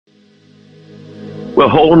Well,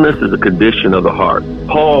 holiness is a condition of the heart.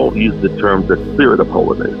 Paul used the term the spirit of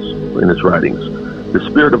holiness in his writings. The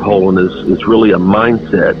spirit of holiness is really a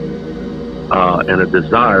mindset and a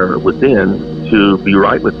desire within to be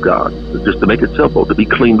right with God. Just to make it simple, to be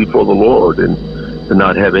clean before the Lord and to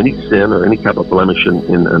not have any sin or any type of blemish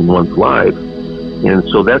in one's life. And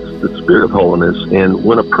so that's the spirit of holiness. And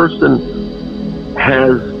when a person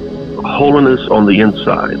has holiness on the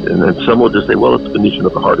inside, and then some will just say, well, it's a condition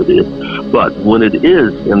of the heart. It is. But when it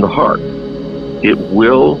is in the heart, it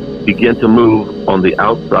will begin to move on the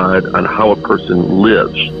outside on how a person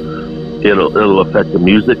lives. It'll affect the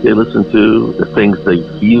music they listen to, the things they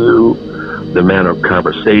view, the manner of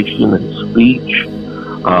conversation and speech,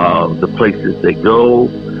 the places they go.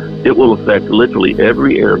 It will affect literally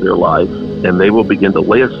every area of their life, and they will begin to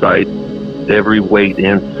lay aside every weight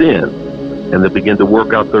and sin, and they begin to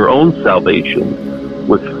work out their own salvation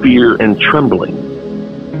with fear and trembling.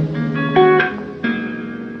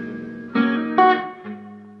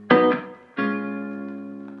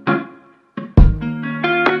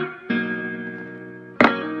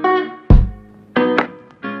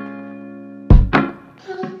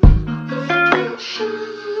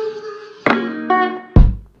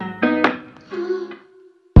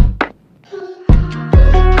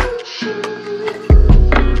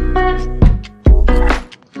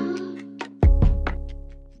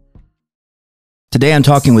 Today I'm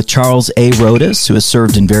talking with Charles A. Rodas, who has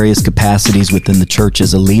served in various capacities within the church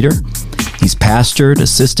as a leader. He's pastored,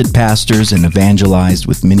 assisted pastors, and evangelized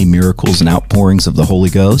with many miracles and outpourings of the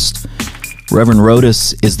Holy Ghost. Reverend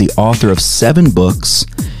Rodas is the author of 7 books,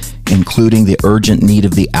 including The Urgent Need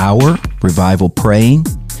of the Hour, Revival Praying,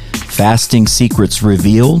 Fasting Secrets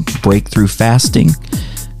Revealed, Breakthrough Fasting,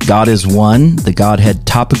 God is One, the Godhead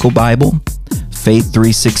Topical Bible, Faith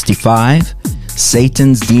 365,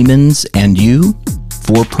 Satan's Demons and You,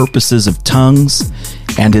 4 Purposes of Tongues,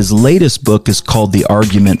 and his latest book is called The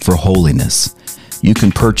Argument for Holiness. You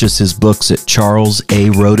can purchase his books at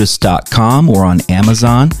charlesarodas.com or on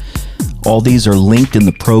Amazon. All these are linked in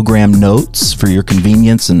the program notes for your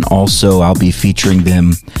convenience, and also I'll be featuring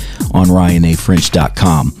them on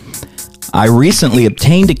ryanafrench.com. I recently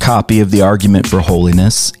obtained a copy of The Argument for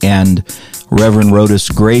Holiness, and Reverend Rodas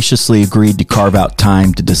graciously agreed to carve out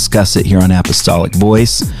time to discuss it here on Apostolic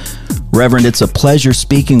Voice. Reverend, it's a pleasure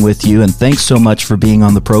speaking with you, and thanks so much for being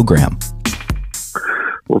on the program.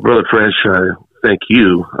 Well, Brother French, thank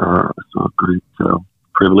you. It's a great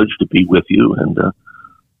privilege to be with you, and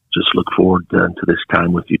just look forward to this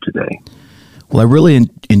time with you today. Well, I really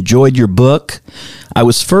enjoyed your book. I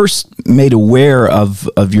was first made aware of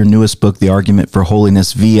your newest book, The Argument for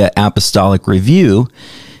Holiness, via Apostolic Review,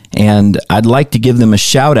 and I'd like to give them a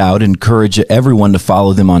shout out, encourage everyone to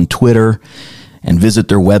follow them on Twitter and visit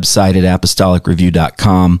their website at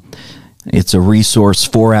apostolicreview.com. It's a resource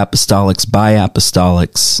for apostolics by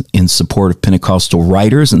apostolics in support of Pentecostal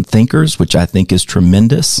writers and thinkers, which I think is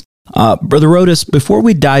tremendous. Brother Rodas, before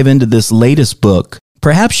we dive into this latest book,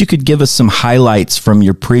 perhaps you could give us some highlights from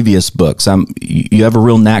your previous books. You have a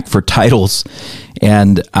real knack for titles,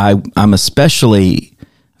 and I'm especially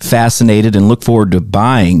fascinated and look forward to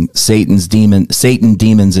buying Satan,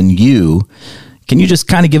 Demons, and You. Can you just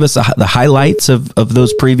kind of give us the highlights of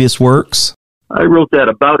those previous works? I wrote that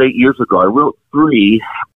about 8 years ago. I wrote 3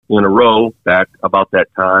 in a row back about that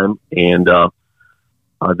time, and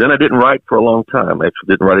then I didn't write for a long time. I actually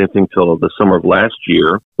didn't write anything until the summer of last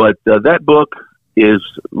year. But that book is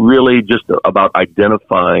really just about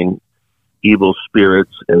identifying evil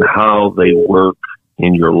spirits and how they work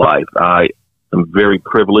in your life. I am very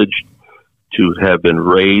privileged to have been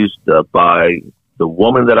raised by the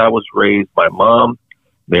woman that I was raised. My mom,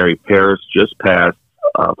 Mary Paris, just passed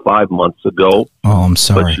 5 months ago. Oh, I'm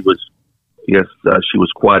sorry. But she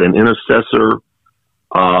was quite an intercessor.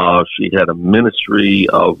 She had a ministry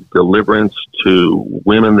of deliverance to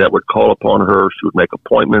women that would call upon her. She would make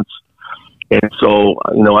appointments. And so,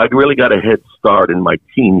 I really got a head start in my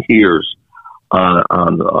teen years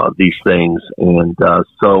on these things. And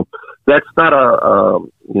so that's not a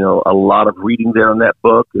lot of reading there in that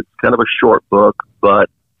book. It's kind of a short book, but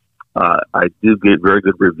I do get very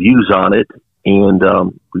good reviews on it. And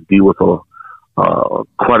we deal with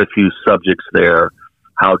quite a few subjects there: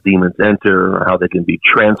 how demons enter, how they can be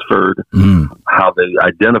transferred, how they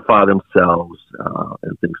identify themselves,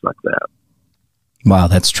 and things like that. Wow,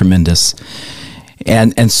 that's tremendous.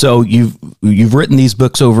 And so you've written these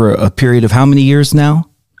books over a period of how many years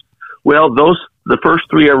now? Well, the first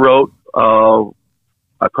 3 I wrote,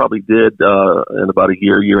 I probably did in about a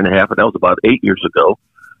year and a half, and that was about 8 years ago.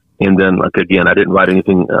 And then, I didn't write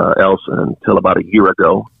anything else until about a year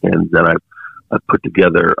ago. And then I I've put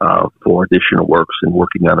together 4 additional works and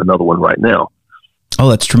working on another one right now. Oh,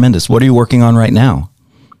 that's tremendous. What are you working on right now?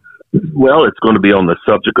 Well, it's going to be on the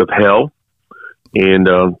subject of hell and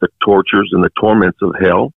the tortures and the torments of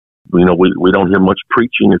hell. We don't hear much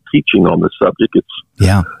preaching or teaching on the subject.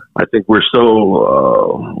 I think we're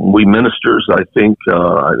we ministers, I think,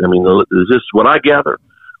 is this what I gather?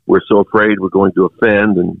 We're so afraid we're going to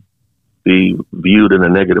offend and be viewed in a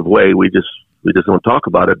negative way. We just don't talk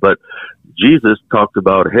about it. But Jesus talked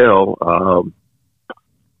about hell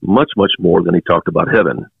much, much more than he talked about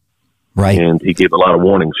heaven. Right. And he gave a lot of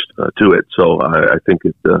warnings to it. So I think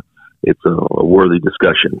it's a worthy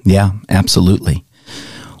discussion. Yeah, absolutely.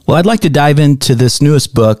 Well, I'd like to dive into this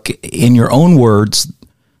newest book. In your own words,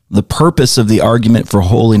 the purpose of the argument for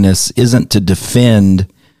holiness isn't to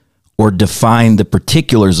defend or define the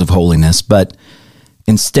particulars of holiness, but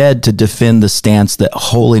instead to defend the stance that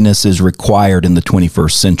holiness is required in the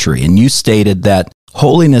 21st century. And you stated that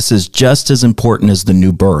holiness is just as important as the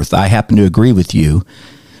new birth. I happen to agree with you.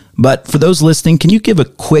 But for those listening, can you give a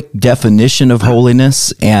quick definition of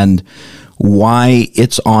holiness and why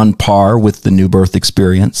it's on par with the new birth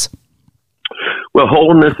experience? Well,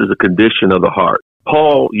 holiness is a condition of the heart.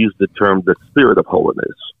 Paul used the term the spirit of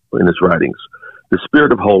holiness in his writings. The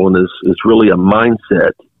spirit of holiness is really a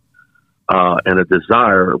mindset and a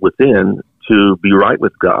desire within to be right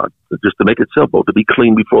with God, just to make it simple, to be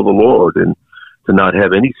clean before the Lord and to not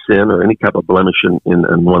have any sin or any type of blemish in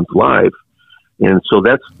one's life. And so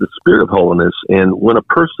that's the spirit of holiness. And when a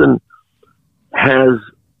person has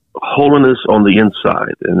holiness on the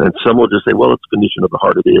inside, and then some will just say, well, it's a condition of the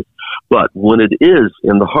heart. It is. But when it is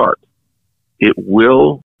in the heart, it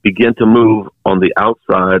will begin to move on the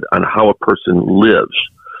outside on how a person lives.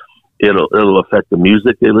 It'll affect the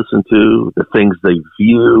music they listen to, the things they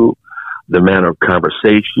view, the manner of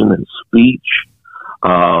conversation and speech,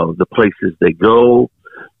 the places they go.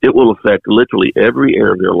 It will affect literally every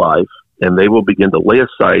area of their life, and they will begin to lay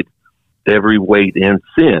aside every weight and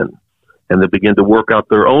sin, and they begin to work out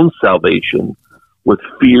their own salvation with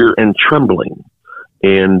fear and trembling.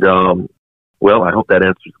 And, well, I hope that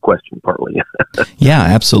answers the question partly. Yeah,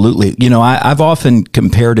 absolutely. I've often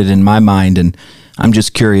compared it in my mind, and I'm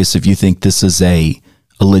just curious if you think this is a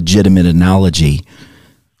legitimate analogy.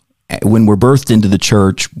 When we're birthed into the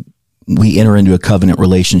church, we enter into a covenant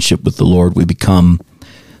relationship with the Lord. We become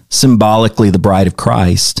symbolically the bride of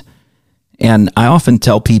Christ. And I often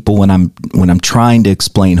tell people when I'm trying to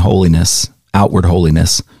explain holiness, outward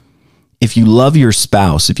holiness, if you love your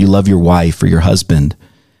spouse, if you love your wife or your husband,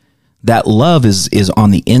 that love is on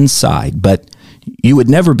the inside, but you would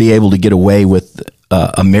never be able to get away with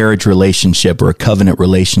a marriage relationship or a covenant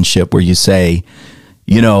relationship where you say,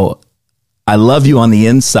 I love you on the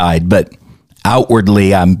inside, but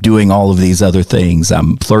outwardly I'm doing all of these other things.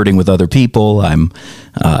 I'm flirting with other people. I'm,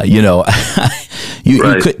 you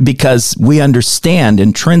could, because we understand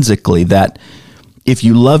intrinsically that if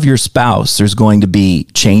you love your spouse, there's going to be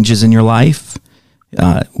changes in your life.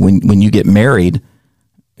 When you get married,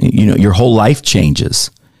 your whole life changes.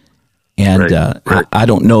 And right. I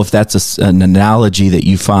don't know if that's an analogy that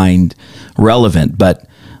you find relevant, but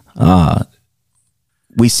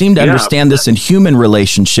we seem to understand this in human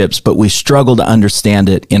relationships, but we struggle to understand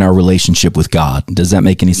it in our relationship with God. Does that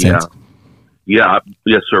make any sense? Yeah.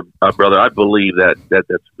 Yes, sir, brother. I believe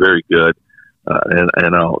that's very good.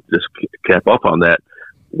 And I'll just cap off on that.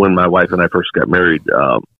 When my wife and I first got married,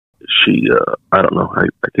 she, I don't know, I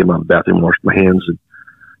came out of the bathroom, washed my hands, and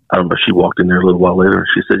I don't know, she walked in there a little while later.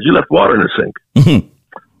 She said, "You left water in the sink." Mm-hmm.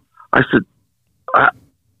 I said, I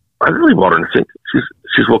didn't leave water in the sink. She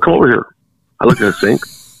said, "Well, come over here." I looked in the sink.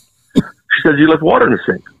 She said, "You left water in the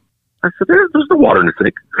sink." I said, "There's no water in the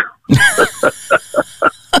sink."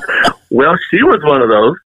 Well, she was one of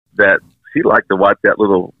those that she liked to wipe the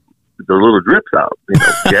little drips out.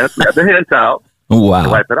 She had the hand towel. Wow. To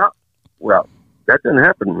wipe it out. Well, that didn't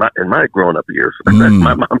happen in my growing up years. My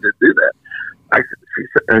mom didn't do that. She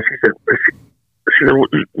said, "Well,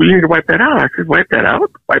 you need to wipe that out." I said, "Wipe that out?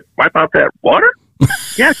 Wipe out that water?"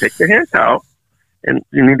 "Yeah, take the hand towel, and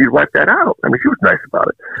you need to wipe that out." I mean, she was nice about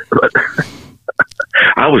it, but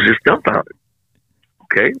I was just dumbfounded.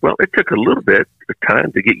 Okay, well, it took a little bit of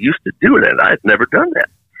time to get used to doing it. I had never done that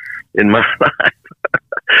in my life.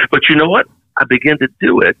 But you know what? I began to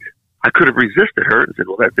do it. I could have resisted her and said,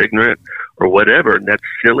 "Well, that's ignorant," or whatever, and that's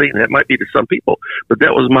silly, and that might be to some people. But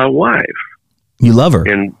that was my wife. You love her.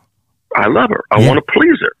 And I love her. I want to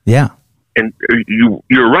please her. Yeah. And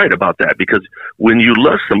you're right about that, because when you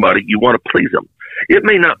love somebody, you want to please them. It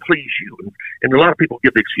may not please you. And a lot of people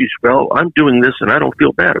give the excuse, "Well, I'm doing this and I don't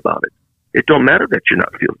feel bad about it." It don't matter that you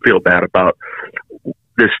not feel bad about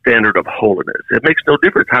this standard of holiness. It makes no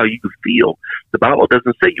difference how you feel. The Bible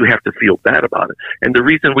doesn't say you have to feel bad about it. And the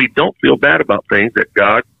reason we don't feel bad about things that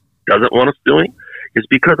God doesn't want us doing is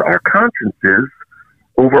because our consciences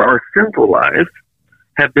over our sinful life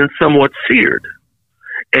have been somewhat seared.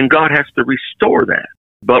 And God has to restore that.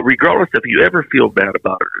 But regardless if you ever feel bad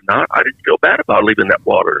about it or not, I didn't feel bad about leaving that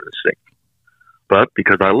water in the sink. But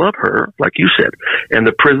because I love her, like you said, and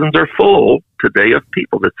the prisons are full today of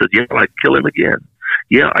people that said, yeah, I'd kill him again.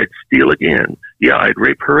 Yeah, I'd steal again. Yeah, I'd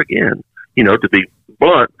rape her again, to be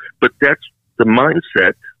blunt. But that's the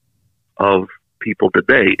mindset of people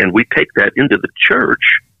today. And we take that into the church,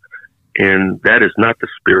 and that is not the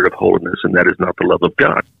spirit of holiness, and that is not the love of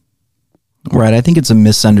God. Right. I think it's a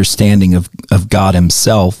misunderstanding of God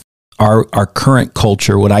himself. Our current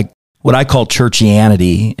culture, what I call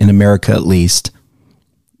churchianity, in America at least,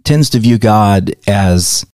 tends to view God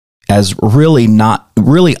as really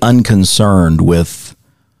unconcerned with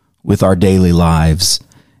our daily lives,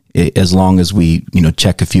 as long as we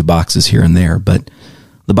check a few boxes here and there. But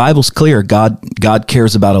the Bible's clear. God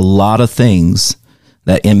cares about a lot of things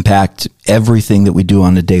that impact everything that we do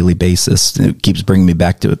on a daily basis. And it keeps bringing me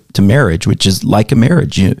back to marriage, which is like a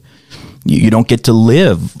marriage. You don't get to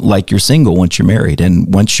live like you're single once you're married,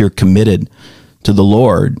 and once you're committed to the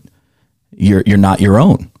Lord, you're not your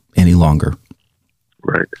own any longer.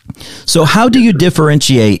 Right. So how do you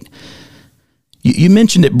differentiate? You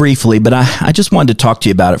mentioned it briefly, but I just wanted to talk to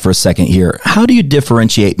you about it for a second here. How do you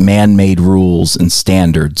differentiate man-made rules and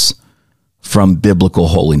standards from biblical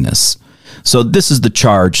holiness? So this is the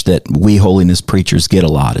charge that we holiness preachers get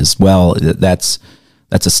a lot as well. That's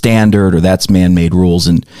a standard, or that's man-made rules.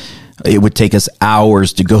 And it would take us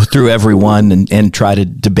hours to go through every one and try to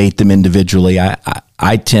debate them individually.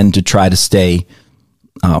 I tend to try to stay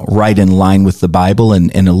right in line with the Bible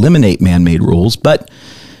and eliminate man-made rules. But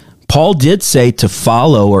Paul did say to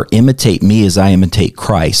follow or imitate me as I imitate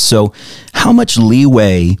Christ. So how much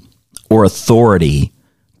leeway or authority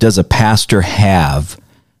does a pastor have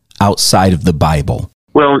outside of the Bible?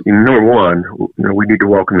 Well, number one, we need to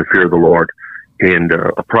walk in the fear of the Lord. And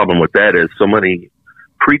a problem with that is so many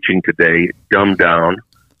preaching today dumb down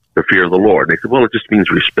the fear of the Lord. They said, well, it just means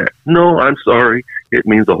respect. No, I'm sorry. It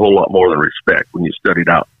means a whole lot more than respect when you study it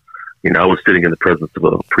out. I was sitting in the presence of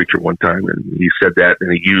a preacher one time, and he said that,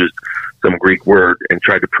 and he used some Greek word and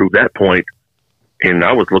tried to prove that point. And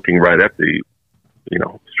I was looking right at the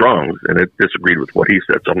Strong's, and it disagreed with what he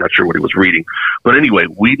said, so I'm not sure what he was reading. But anyway,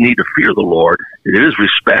 we need to fear the Lord. It is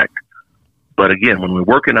respect. But again, when we're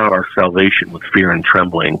working out our salvation with fear and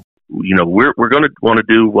trembling, we're going to want to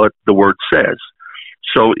do what the Word says.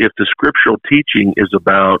 So if the scriptural teaching is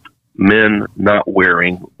about men not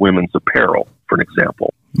wearing women's apparel, for an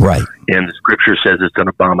example, right, and the scripture says it's an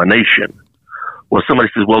abomination, well, somebody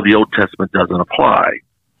says, well, the Old Testament doesn't apply.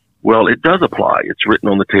 Well, it does apply. It's written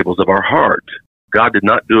on the tables of our heart. God did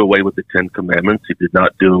not do away with the Ten Commandments. He did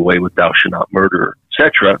not do away with thou shalt not murder,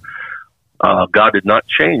 etc. God did not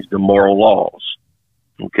change the moral laws.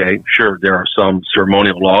 Okay, sure, there are some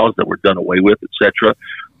ceremonial laws that were done away with, etc.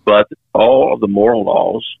 But all of the moral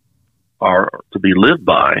laws are to be lived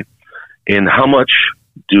by. And how much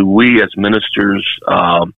do we as ministers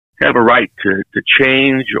have a right to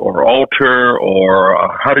change or alter,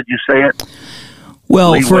 or how did you say it?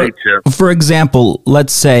 Well, for example,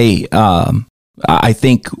 let's say I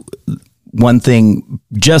think one thing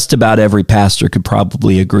just about every pastor could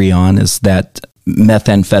probably agree on is that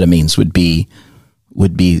methamphetamines would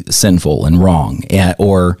be sinful and wrong,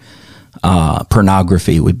 or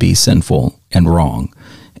pornography would be sinful and wrong.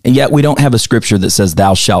 And yet we don't have a scripture that says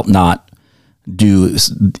thou shalt not do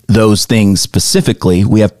those things specifically.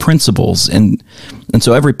 We have principles, and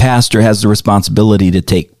so every pastor has the responsibility to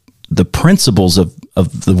take the principles of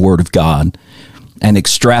the Word of God and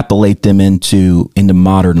extrapolate them into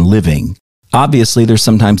modern living. Obviously, there's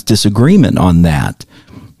sometimes disagreement on that.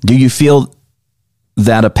 Do you feel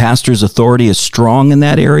that a pastor's authority is strong in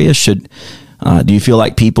that area? Do you feel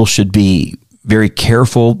like people should be very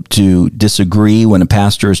careful to disagree when a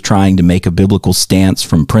pastor is trying to make a biblical stance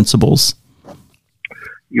from principles?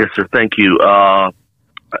 Yes, sir. Thank you.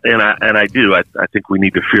 And I do. I think we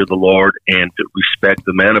need to fear the Lord and to respect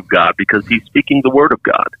the man of God because he's speaking the word of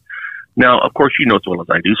God. Now, of course, you know as well as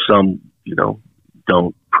I do, some,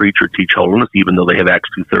 don't preach or teach holiness, even though they have Acts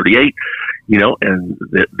 2:38, and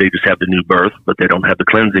they just have the new birth, but they don't have the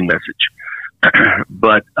cleansing message.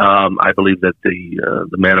 But I believe that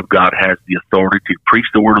the man of God has the authority to preach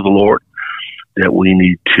the word of the Lord, that we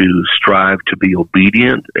need to strive to be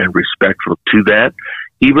obedient and respectful to that,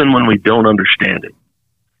 even when we don't understand it.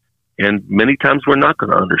 And many times we're not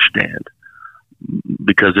going to understand.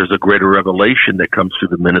 because there's a greater revelation that comes through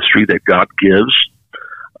the ministry that God gives,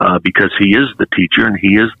 because He is the teacher and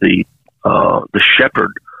He is the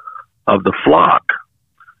shepherd of the flock.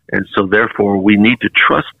 And so therefore we need to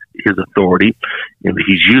trust His authority. And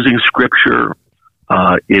He's using Scripture.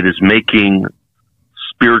 It is making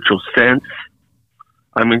spiritual sense.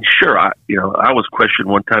 I mean, sure, I was questioned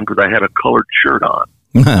one time because I had a colored shirt on.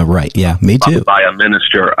 Right, yeah, me too. By a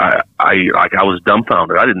minister. I was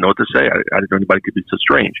dumbfounded. I didn't know what to say. I didn't know anybody could be so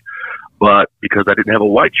strange. But because I didn't have a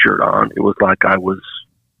white shirt on, it was like I was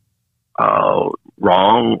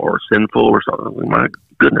wrong or sinful or something. My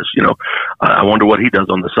goodness, I wonder what he does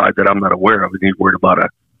on the side that I'm not aware of. He's worried about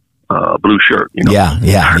a blue shirt. Yeah.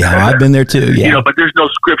 I've been there too. Yeah. But there's no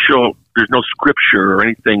scripture or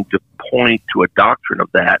anything to point to a doctrine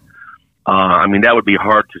of that. I mean, that would be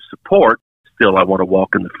hard to support. Still, I want to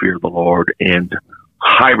walk in the fear of the Lord and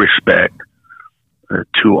high respect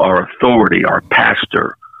to our authority, our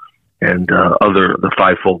pastor, and the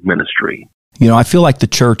fivefold ministry. I feel like the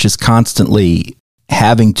church is constantly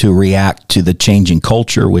having to react to the changing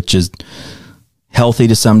culture, which is healthy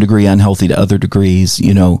to some degree, unhealthy to other degrees.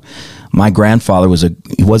 My grandfather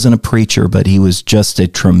he wasn't a preacher, but he was just a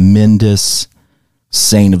tremendous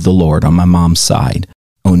saint of the Lord on my mom's side,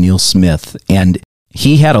 O'Neill Smith. And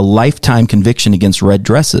he had a lifetime conviction against red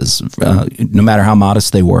dresses, no matter how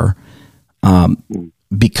modest they were,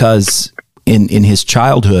 because in his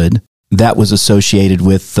childhood, that was associated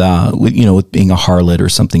with being a harlot or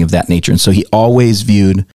something of that nature. And so he always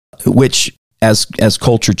viewed, which as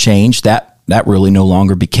culture changed, that really no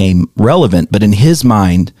longer became relevant. But in his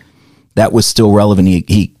mind, that was still relevant.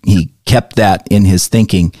 He kept that in his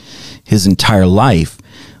thinking his entire life.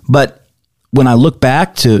 But when I look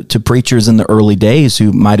back to preachers in the early days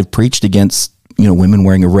who might have preached against women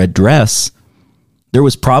wearing a red dress, there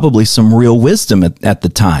was probably some real wisdom at the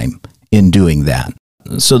time in doing that.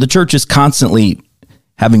 So the church is constantly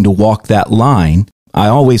having to walk that line. I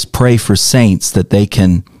always pray for saints that they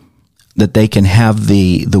can have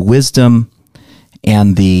the wisdom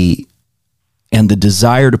and the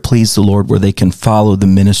desire to please the Lord, where they can follow the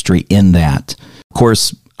ministry in that. Of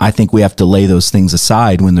course, I think we have to lay those things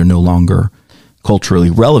aside when they're no longer culturally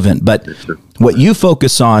relevant. But what you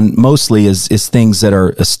focus on mostly is things that are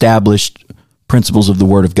established principles of the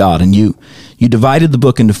Word of God. And you divided the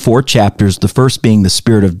book into 4 chapters, the first being the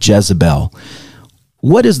spirit of Jezebel.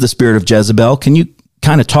 What is the spirit of Jezebel? Can you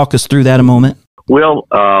kind of talk us through that a moment? Well,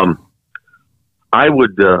 I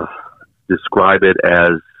would describe it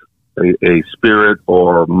as a spirit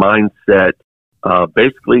or mindset,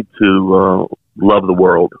 basically to love the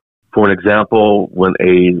world. For an example, when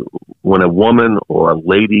a woman or a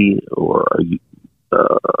lady or a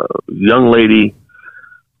young lady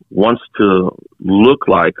wants to look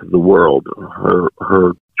like the world,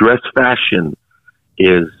 her dress fashion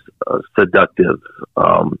is seductive.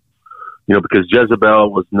 Because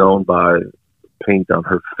Jezebel was known by paint on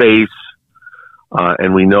her face,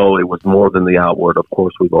 and we know it was more than the outward. Of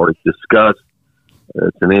course, we've already discussed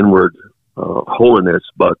it's an inward holiness,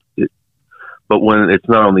 but when it's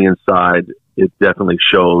not on the inside, it definitely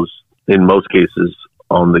shows in most cases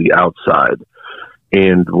on the outside.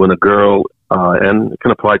 And when a girl, and it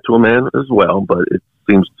can apply to a man as well, but it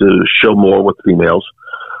seems to show more with females.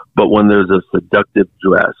 But when there's a seductive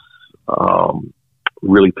dress,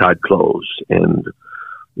 really tight clothes, and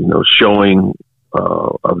showing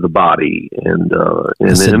of the body, and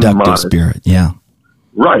a seductive spirit, yeah,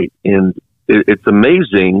 right. And it's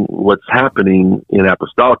amazing what's happening in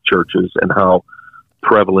apostolic churches and how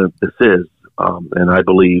prevalent this is. And I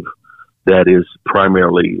believe that is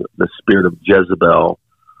primarily the spirit of Jezebel.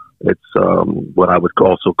 It's what I would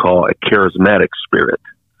also call a charismatic spirit,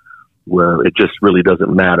 where it just really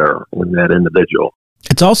doesn't matter in that individual.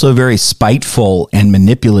 It's also a very spiteful and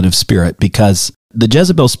manipulative spirit, because the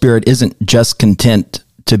Jezebel spirit isn't just content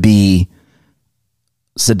to be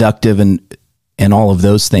seductive and all of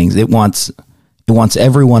those things. It wants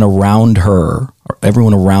everyone around her, or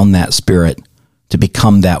everyone around that spirit, to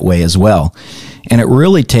become that way as well. And it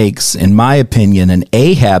really takes, in my opinion, an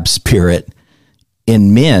Ahab spirit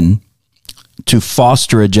in men to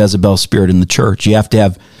foster a Jezebel spirit in the church. You have to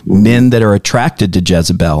have men that are attracted to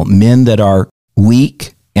Jezebel, men that are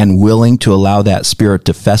weak and willing to allow that spirit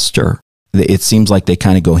to fester. It seems like they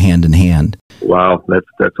kind of go hand in hand. Wow,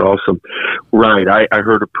 that's awesome. Right. I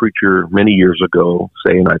heard a preacher many years ago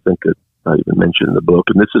saying, I think that I even mentioned in the book,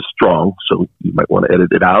 and this is strong, so you might want to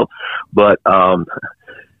edit it out, but the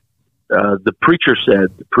preacher said,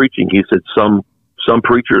 he said, some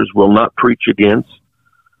preachers will not preach against,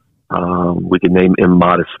 we can name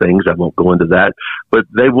immodest things, I won't go into that, but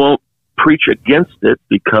they won't preach against it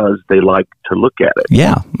because they like to look at it.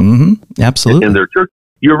 Yeah, absolutely. In their church.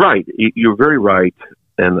 You're right. You're very right.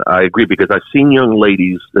 And I agree, because I've seen young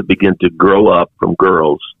ladies that begin to grow up from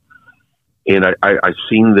girls, and I've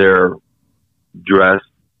seen their dress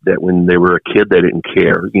that when they were a kid, they didn't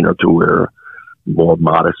care, to wear more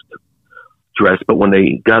modest dress. But when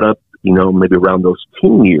they got up, maybe around those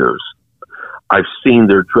teen years, I've seen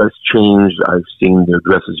their dress change. I've seen their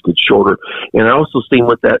dresses get shorter. And I also seen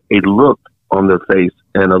with that a look on their face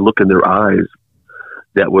and a look in their eyes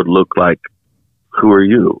that would look like, who are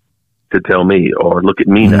you to tell me, or look at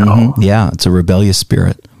me now? Yeah, it's a rebellious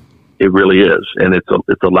spirit. It really is. And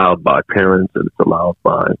it's allowed by parents, and it's allowed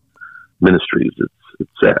by ministries.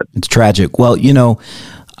 It's sad. It's tragic. Well,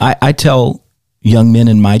 I tell young men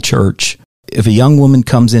in my church, if a young woman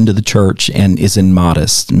comes into the church and is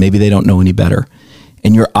immodest, maybe they don't know any better,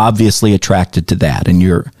 and you're obviously attracted to that, and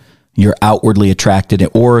you're outwardly attracted,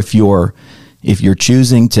 or if you're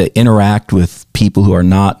choosing to interact with people who are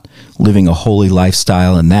not living a holy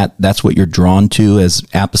lifestyle, and that's what you're drawn to as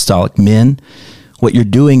apostolic men, what you're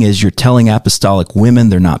doing is you're telling apostolic women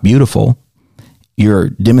they're not beautiful. You're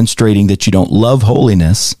demonstrating that you don't love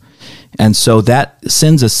holiness. And so that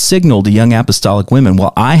sends a signal to young apostolic women.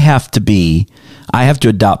 Well, I have to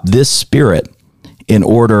adopt this spirit in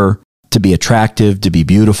order to be attractive, to be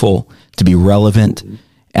beautiful, to be relevant.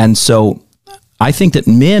 And so I think that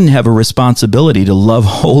men have a responsibility to love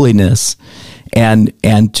holiness and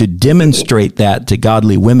to demonstrate that to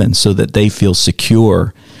godly women so that they feel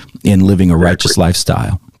secure in living a righteous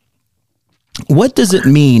lifestyle. What does it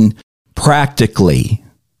mean practically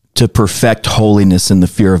to perfect holiness in the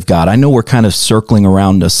fear of God? I know we're kind of circling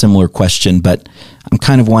around a similar question, but I'm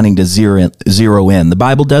kind of wanting to zero in. The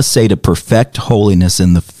Bible does say to perfect holiness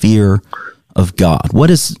in the fear of God. What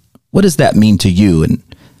does that mean to you, and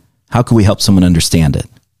how can we help someone understand it?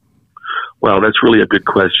 Well, that's really a good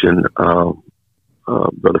question,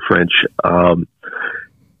 Brother French.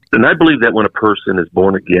 And I believe that when a person is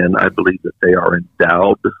born again, I believe that they are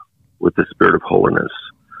endowed with the spirit of holiness.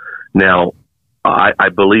 Now, I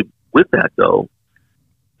believe with that, though,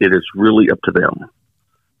 it is really up to them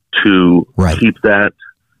to keep that,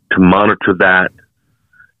 to monitor that,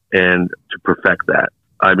 and to perfect that.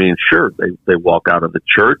 I mean, sure, they walk out of the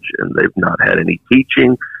church and they've not had any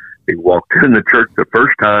teaching. They walked in the church the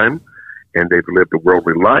first time and they've lived a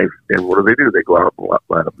worldly life. And what do? They go out and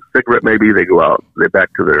light up a cigarette, maybe. They go out, they're back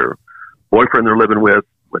to their boyfriend they're living with,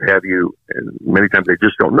 what have you. And many times they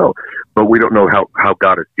just don't know. But we don't know how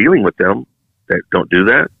God is dealing with them. They don't do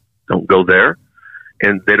that, don't go there.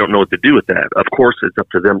 And they don't know what to do with that. Of course, it's up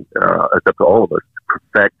to them, it's up to all of us to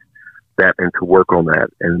perfect that and to work on that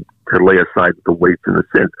and to lay aside the weights and the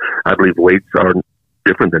sins. I believe weights are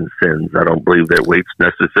different than sins. I don't believe that weights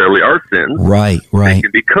necessarily are sins. Right. They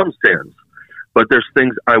can become sins. But there's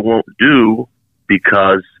things I won't do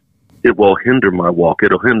because it will hinder my walk.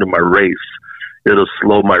 It'll hinder my race. It'll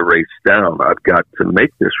slow my race down. I've got to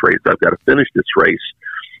make this race. I've got to finish this race.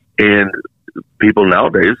 And people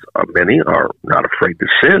nowadays, many are not afraid to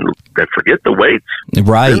sin. They forget the weights.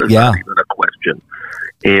 Right, sin is not even a question.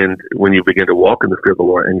 And when you begin to walk in the fear of the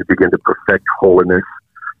Lord and you begin to perfect holiness,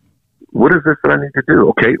 what is this that I need to do?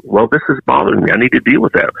 Okay, well, this is bothering me. I need to deal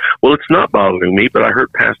with that. Well, it's not bothering me, but I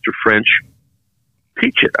heard Pastor French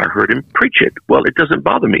teach it. I heard him preach it. Well, it doesn't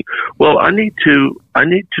bother me. Well, I need to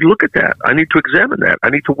look at that. I need to examine that. I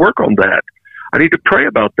need to work on that. I need to pray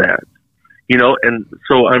about that. And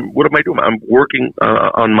so what am I doing? I'm working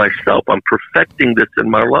on myself. I'm perfecting this in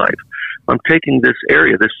my life. I'm taking this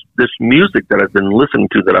area, this music that I've been listening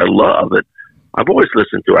to that I love, and I've always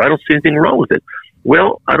listened to it. I don't see anything wrong with it.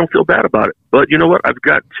 Well, I don't feel bad about it. But you know what? I've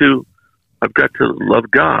got to love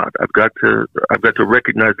God. I've got to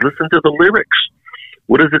recognize, listen to the lyrics.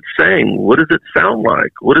 What is it saying? What does it sound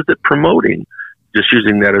like? What is it promoting? Just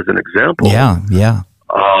using that as an example. Yeah.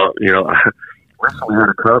 I recently had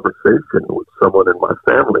a conversation with someone in my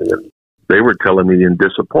family, and they were telling me in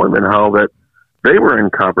disappointment how that they were in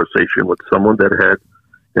conversation with someone that had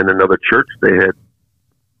in another church they had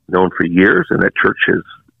known for years, and that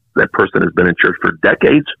person has been in church for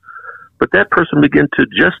decades, but that person began to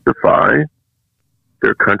justify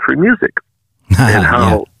their country music and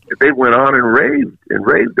how they went on and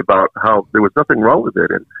raved about how there was nothing wrong with it,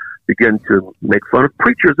 and began to make fun of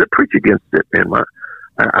preachers that preach against it. And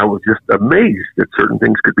I was just amazed that certain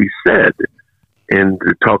things could be said and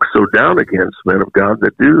to talk so down against men of God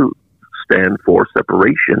that do stand for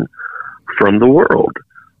separation from the world.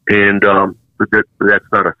 And that's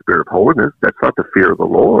not a spirit of holiness. That's not the fear of the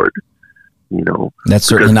Lord. That's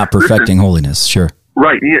certainly not perfecting holiness. Sure.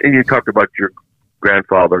 Right. And you talked about your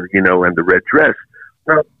grandfather, and the red dress.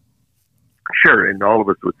 Now, Sure, and all of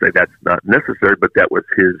us would say that's not necessary, but that was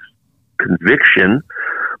his conviction.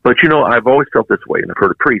 But, I've always felt this way, and I've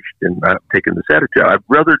heard it preached, and I've taken this attitude. I'd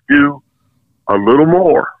rather do a little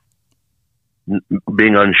more,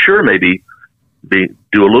 being unsure maybe,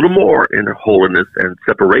 do a little more in holiness and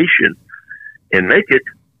separation and make it,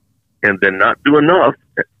 and then not do enough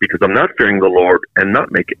because I'm not fearing the Lord and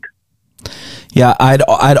not make it. Yeah,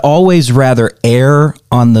 I'd always rather err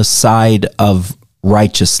on the side of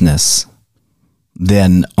righteousness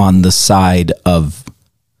than on the side of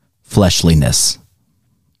fleshliness.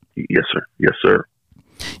 Yes, sir. Yes, sir.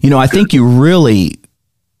 I think you really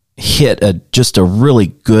hit just a really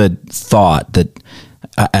good thought that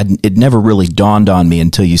it never really dawned on me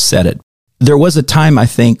until you said it. There was a time, I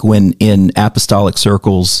think, when in apostolic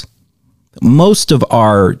circles, most of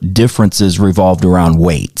our differences revolved around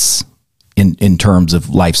weights in terms of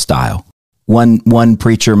lifestyle. One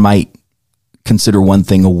preacher might consider one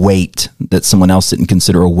thing a weight that someone else didn't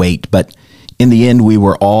consider a weight, but in the end, we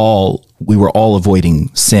were all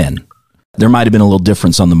avoiding sin. There might have been a little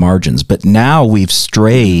difference on the margins, but now we've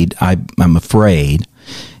strayed, I'm afraid,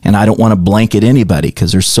 and I don't want to blanket anybody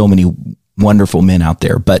because there's so many wonderful men out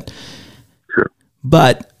there, but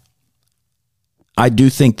I do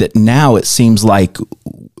think that now it seems like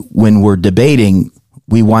when we're debating,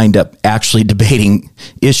 we wind up actually debating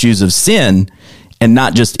issues of sin and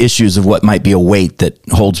not just issues of what might be a weight that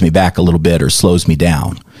holds me back a little bit or slows me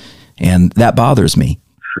down. And that bothers me.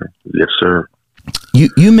 Sure. Yes, sir.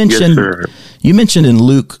 You mentioned, yes, sir. You mentioned in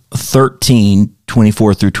Luke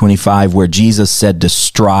 13:24 through 25, where Jesus said to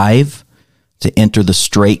strive to enter the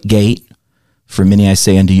straight gate. For many, I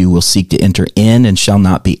say unto you, will seek to enter in and shall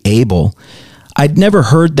not be able. I'd never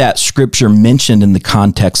heard that scripture mentioned in the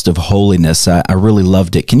context of holiness. I really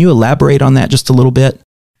loved it. Can you elaborate on that just a little bit?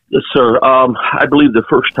 Yes, sir. I believe the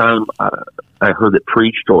first time I heard it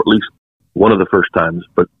preached, or at least one of the first times,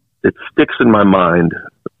 but it sticks in my mind,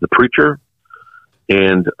 the preacher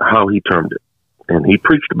and how he termed it. And he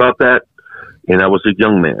preached about that, and I was a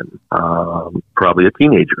young man, probably a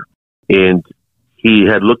teenager. And he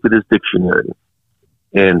had looked at his dictionary,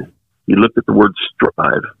 and he looked at the word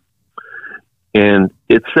strive. And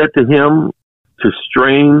it said to him to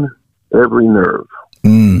strain every nerve.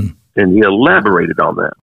 And he elaborated on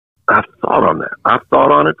that. I've thought on that. I've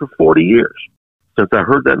thought on it for 40 years since I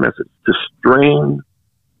heard that message. To strain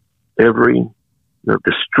every nerve,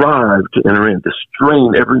 to strive to enter in, to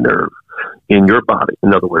strain every nerve in your body.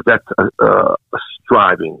 In other words, that's a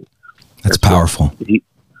striving. That's powerful. It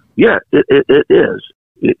is.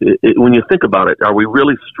 When you think about it, are we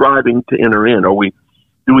really striving to enter in?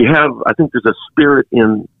 Do we have, I think there's a spirit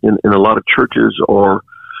in a lot of churches or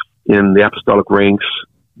in the apostolic ranks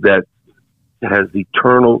that has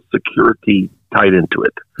eternal security tied into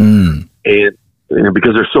it. And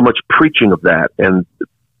because there's so much preaching of that. And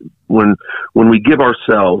when we give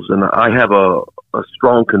ourselves, and I have a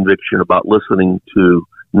strong conviction about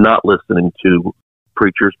not listening to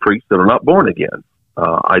preachers preach that are not born again.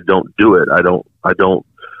 I don't do it. I don't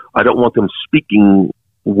want them speaking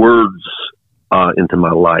words into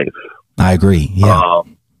my life. I agree. Yeah.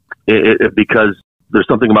 Because there's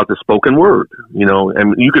something about the spoken word,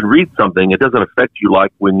 and you can read something. It doesn't affect you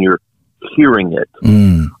like when you're hearing it,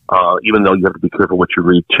 even though you have to be careful what you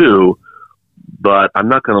read too. But I'm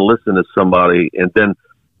not going to listen to somebody. And then,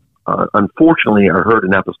 unfortunately, I heard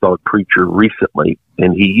an apostolic preacher recently,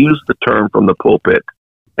 and he used the term from the pulpit,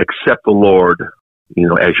 accept the Lord,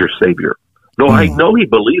 as your Savior. Though I know he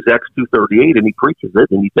believes Acts 2:38, and he preaches it,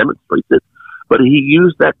 and he demonstrates it, but he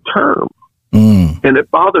used that term. And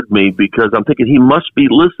it bothered me because I'm thinking he must be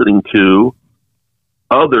listening to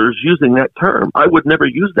others using that term. I would never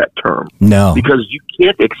use that term. No. Because you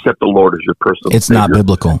can't accept the Lord as your personal It's Savior. Not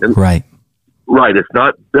biblical, right. Right, it's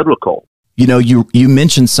not biblical. You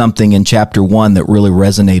mentioned something in chapter 1 that really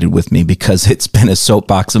resonated with me because it's been a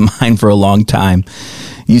soapbox of mine for a long time.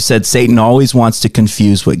 You said Satan always wants to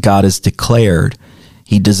confuse what God has declared.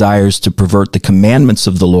 He desires to pervert the commandments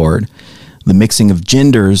of the Lord. The mixing of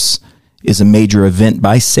genders is a major event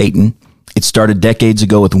by Satan. It started decades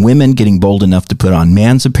ago with women getting bold enough to put on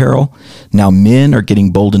man's apparel. Now men are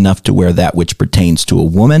getting bold enough to wear that which pertains to a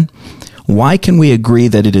woman. Why can we agree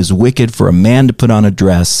that it is wicked for a man to put on a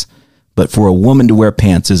dress, but for a woman to wear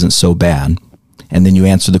pants isn't so bad? And then you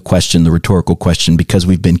answer the rhetorical question, because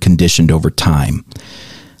we've been conditioned over time.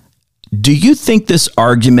 Do you think this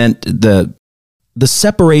argument, the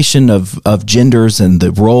separation of genders and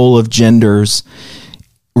the role of genders,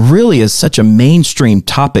 really is such a mainstream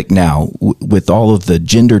topic now with all of the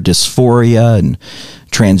gender dysphoria and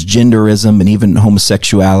transgenderism and even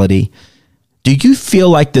homosexuality? Do you feel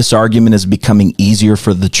like this argument is becoming easier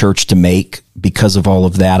for the church to make because of all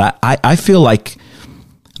of that? I feel like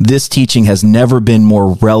this teaching has never been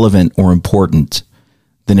more relevant or important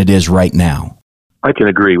than it is right now. I can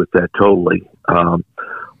agree with that totally.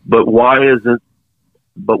 But why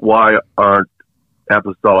aren't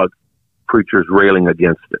apostolic preachers railing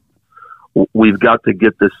against it? We've got to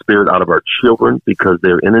get this spirit out of our children because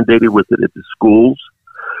they're inundated with it at the schools.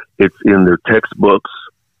 It's in their textbooks.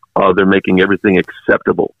 They're making everything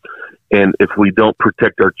acceptable. And if we don't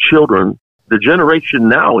protect our children, the generation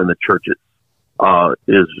now in the churches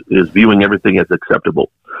is viewing everything as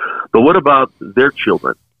acceptable. But what about their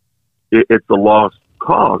children? It's a lost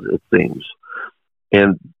cause, it seems.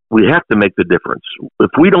 And we have to make the difference.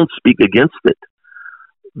 If we don't speak against it,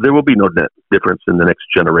 there will be no difference in the next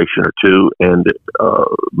generation or two. And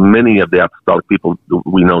many of the apostolic people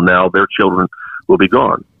we know now, their children will be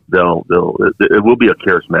gone. It will be a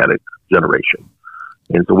charismatic generation.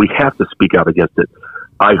 And so we have to speak out against it.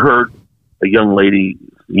 I heard a young lady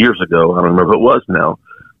years ago, I don't remember who it was now,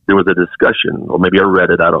 there was a discussion, or maybe I read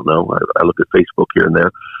it, I don't know. I look at Facebook here and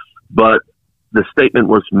there. But the statement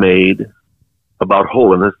was made about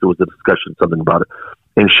holiness. There was a discussion, something about it.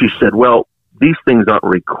 And she said, well, these things aren't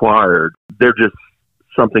required. They're just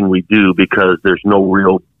something we do because there's no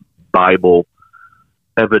real Bible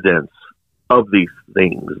evidence of these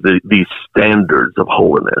things. These standards of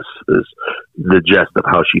holiness is the gist of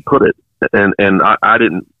how she put it. And I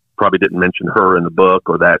probably didn't mention her in the book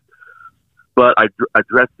or that, but I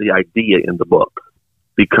addressed the idea in the book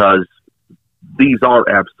because these are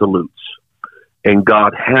absolutes, and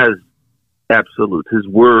God has absolutes. His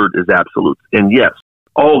word is absolute. And yes,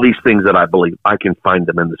 all these things that I believe, I can find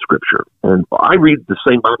them in the scripture. And I read the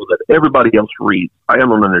same Bible that everybody else reads. I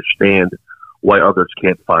don't understand why others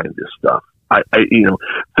can't find this stuff.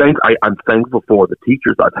 I'm thankful for the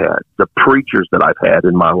teachers I've had, the preachers that I've had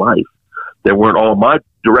in my life. They weren't all my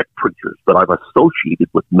direct preachers, but I've associated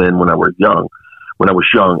with men when I was young,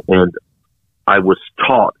 and I was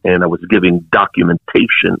taught and I was giving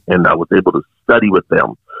documentation and I was able to study with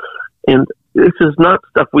them. And this is not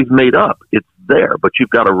stuff we've made up. It's there, but you've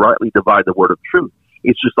got to rightly divide the word of truth.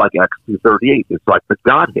 It's just like Acts 2:38. It's like the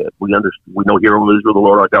Godhead. We know here in Israel, the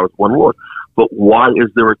Lord our God is one Lord. But why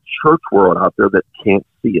is there a church world out there that can't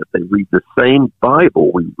see it? They read the same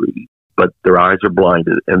Bible we read, but their eyes are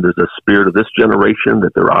blinded. And there's a spirit of this generation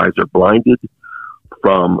that their eyes are blinded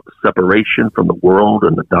from separation from the world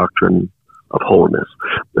and the doctrine of holiness.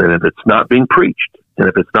 And if it's not being preached, and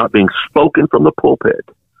if it's not being spoken from the pulpit,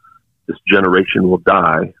 this generation will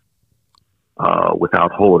die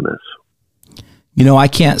without holiness. You know, I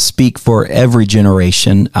can't speak for every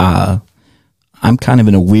generation. I'm kind of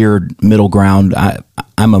in a weird middle ground.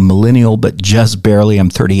 I'm a millennial, but just barely. I'm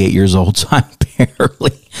 38 years old, so I'm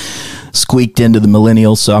barely squeaked into the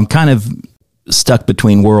millennials. So I'm kind of stuck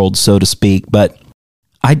between worlds, so to speak. But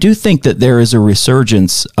I do think that there is a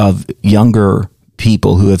resurgence of younger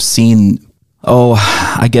people who have seen,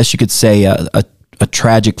 I guess you could say a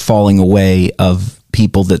tragic falling away of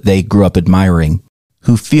people that they grew up admiring,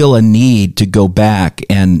 who feel a need to go back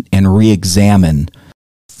and re-examine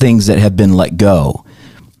things that have been let go.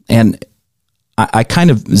 And I kind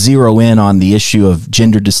of zero in on the issue of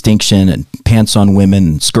gender distinction and pants on women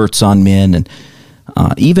and skirts on men and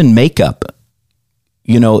even makeup.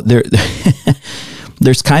 You know,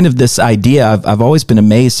 there's kind of this idea, I've always been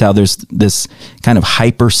amazed how there's this kind of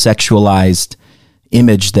hyper-sexualized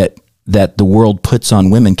image that the world puts on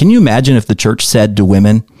women. Can you imagine if the church said to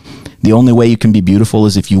women, the only way you can be beautiful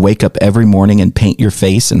is if you wake up every morning and paint your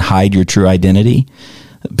face and hide your true identity?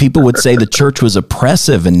 People would say the church was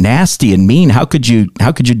oppressive and nasty and mean. How could you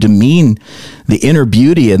demean the inner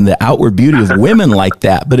beauty and the outward beauty of women like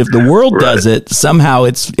that? But if the world does it, somehow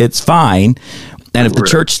it's fine. And if the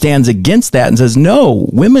church stands against that and says, no,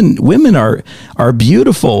 women are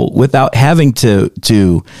beautiful without having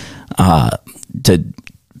to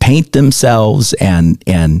paint themselves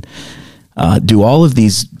and do all of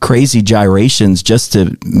these crazy gyrations just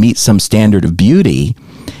to meet some standard of beauty.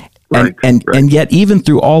 And yet, even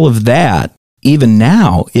through all of that, even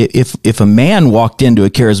now, if a man walked into a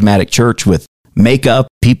charismatic church with makeup,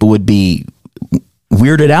 people would be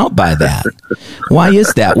weirded out by that. Why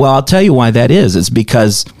is that? Well, I'll tell you why that is. It's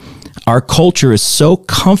because our culture is so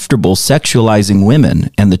comfortable sexualizing women,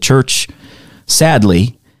 and the church,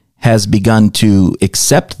 sadly, has begun to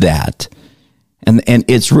accept that. And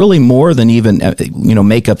it's really more than even,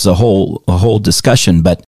 makeup's a whole discussion,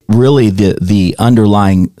 but really the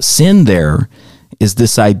underlying sin there is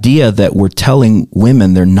this idea that we're telling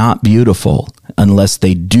women they're not beautiful unless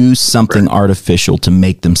they do something artificial to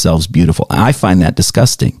make themselves beautiful. I find that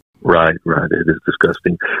disgusting. Right, right. It is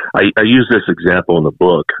disgusting. I use this example in the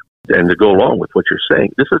book, and to go along with what you're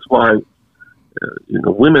saying, this is why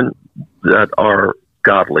women that are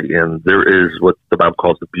godly, and there is what the Bible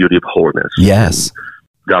calls the beauty of holiness. Yes.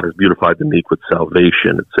 And God has beautified the meek with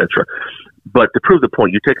salvation, etc. But to prove the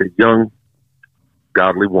point, you take a young,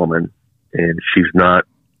 godly woman, and she's not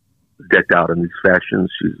decked out in these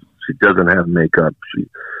fashions. She doesn't have makeup.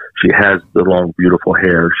 She has the long, beautiful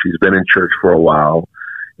hair. She's been in church for a while,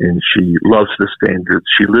 and she loves the standards.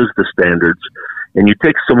 She lives the standards. And you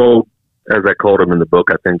take some old, as I called him in the book,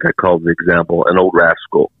 I think I called the example, an old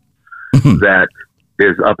rascal that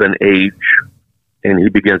is up in age, and he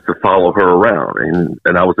begins to follow her around.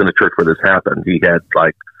 And I was in a church where this happened. He had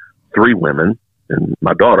like 3 women, and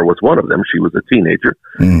my daughter was one of them. She was a teenager.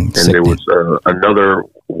 And there was another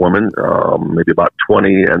woman, maybe about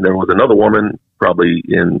 20, and there was another woman probably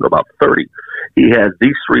in about 30. He had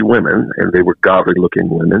these 3 women, and they were godly-looking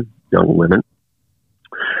women, young women.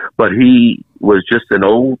 But he was just an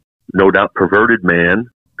old, no doubt perverted man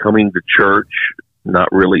coming to church, not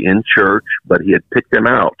really in church, but he had picked them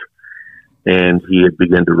out, and he had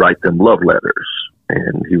begun to write them love letters,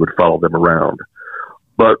 and he would follow them around.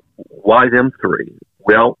 But why them 3?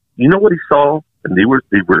 Well, you know what he saw? And they were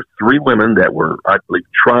 3 women that were, I believe,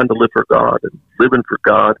 trying to live for God and living for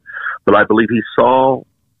God. But I believe he saw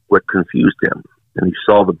what confused him, and he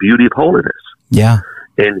saw the beauty of holiness. Yeah.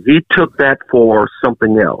 And he took that for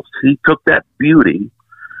something else. He took that beauty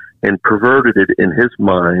and perverted it in his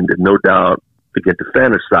mind, and no doubt began to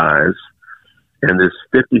fantasize. And this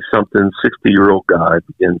 50-something, 60-year-old guy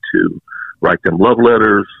began to write them love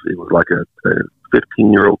letters. He was like a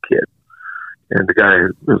 15-year-old kid. And the guy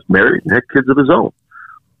was married and had kids of his own.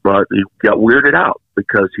 But he got weirded out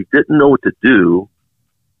because he didn't know what to do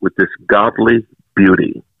with this godly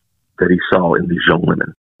beauty that he saw in these young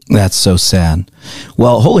women. That's so sad.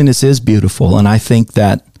 Well, holiness is beautiful, and I think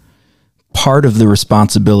that part of the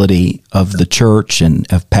responsibility of the church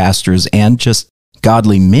and of pastors and just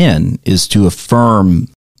godly men is to affirm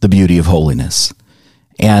the beauty of holiness.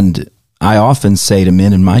 And I often say to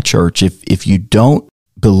men in my church, if you don't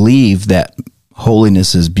believe that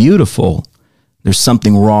holiness is beautiful, there's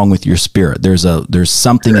something wrong with your spirit. There's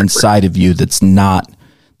something inside of you that's not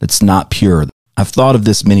pure. I've thought of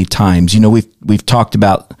this many times. We've talked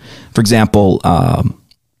about, for example,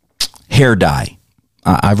 hair dye.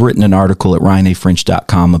 I've written an article at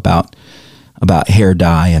RyanAFrench.com about hair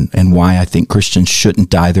dye and why I think Christians shouldn't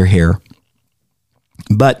dye their hair.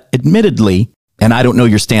 But admittedly, and I don't know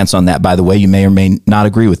your stance on that, by the way, you may or may not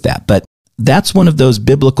agree with that, but that's one of those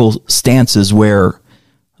biblical stances where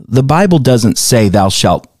the Bible doesn't say thou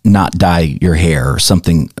shalt not dye your hair or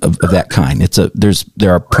something of that kind.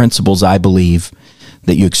 There are principles, I believe,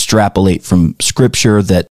 that you extrapolate from Scripture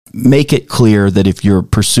that make it clear that if you're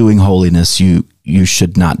pursuing holiness, you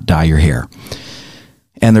should not dye your hair.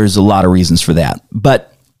 And there's a lot of reasons for that.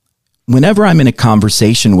 But whenever I'm in a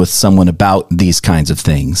conversation with someone about these kinds of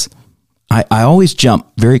things, I always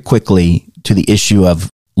jump very quickly to the issue of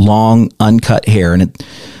long, uncut hair. And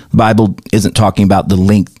the Bible isn't talking about the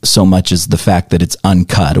length so much as the fact that it's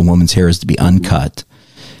uncut. A woman's hair is to be uncut.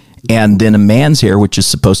 And then a man's hair, which is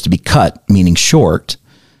supposed to be cut, meaning short.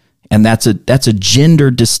 And that's a gender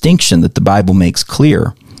distinction that the Bible makes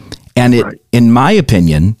clear. And it, in my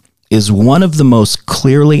opinion, is one of the most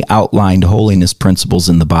clearly outlined holiness principles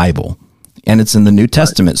in the Bible. And it's in the New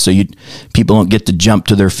Testament, so people don't get to jump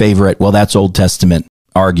to their favorite, well, that's Old Testament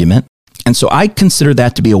argument. And so I consider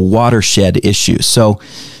that to be a watershed issue. So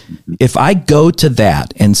if I go to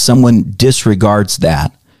that and someone disregards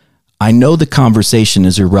that, I know the conversation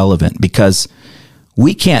is irrelevant because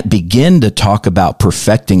we can't begin to talk about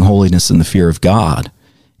perfecting holiness in the fear of God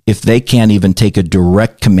if they can't even take a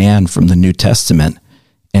direct command from the New Testament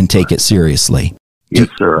and take it seriously. Yes,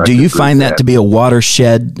 sir. Do you find that to be a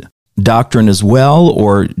watershed doctrine as well,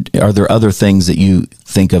 or are there other things that you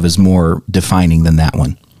think of as more defining than that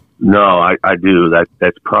one? No, I do.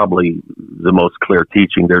 That's probably the most clear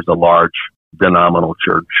teaching. There's a large denominational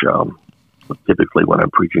church. Typically, when I'm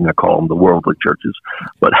preaching, I call them the worldly churches,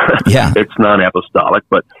 but yeah. It's non-apostolic.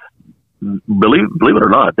 But believe it or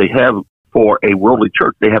not, they have, for a worldly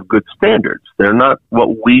church, they have good standards. They're not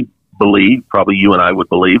what we believe, probably you and I would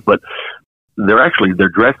believe, but their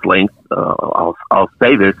dress length, I'll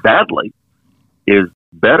say this sadly, is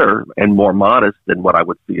better and more modest than what I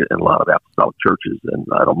would see in a lot of apostolic churches. And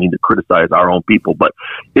I don't mean to criticize our own people, but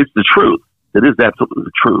it's the truth. It is absolutely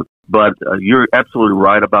the truth. But you're absolutely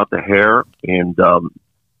right about the hair and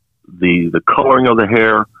the coloring of the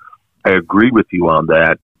hair. I agree with you on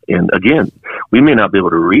that. And again, we may not be able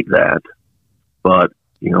to read that, but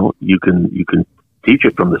you can teach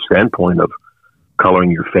it from the standpoint of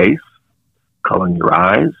coloring your face, coloring your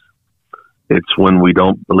eyes. It's when we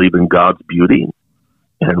don't believe in God's beauty,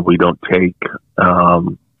 and we don't take,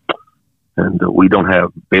 and we don't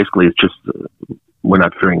have, basically it's just, we're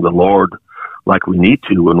not fearing the Lord like we need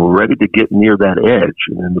to, and we're ready to get near that edge.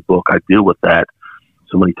 And in the book, I deal with that.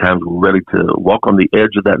 So many times we're ready to walk on the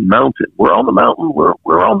edge of that mountain. We're on the mountain,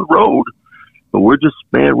 we're on the road, but we're just,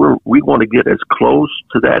 man, we want to get as close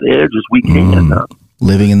to that edge as we can.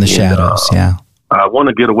 Living in the shadows, yeah. I want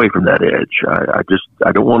to get away from that edge.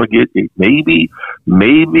 I don't want to get, maybe,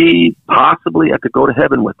 possibly I could go to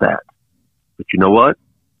heaven with that. But you know what?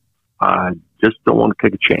 I just don't want to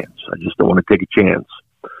take a chance.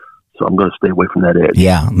 So I'm going to stay away from that edge.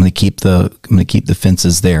 Yeah, I'm going to keep the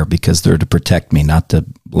fences there because they're to protect me, not to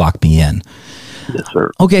lock me in. Yes,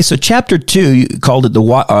 sir. Okay, so chapter 2, you called it the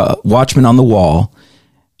Watchman on the Wall.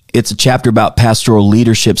 It's a chapter about pastoral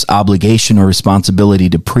leadership's obligation or responsibility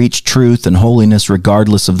to preach truth and holiness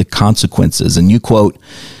regardless of the consequences. And you quote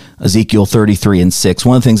Ezekiel 33:6.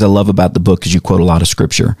 One of the things I love about the book is you quote a lot of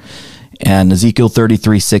scripture. And Ezekiel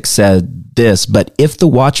 33:6 said this, "But if the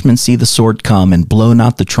watchmen see the sword come and blow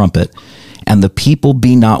not the trumpet, and the people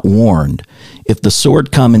be not warned, if the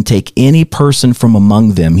sword come and take any person from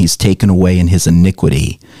among them, he's taken away in his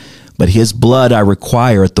iniquity. But his blood I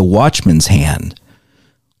require at the watchman's hand."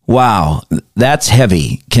 Wow, that's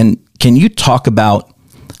heavy. Can you talk about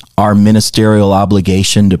our ministerial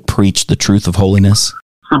obligation to preach the truth of holiness?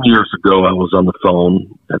 Some years ago, I was on the phone.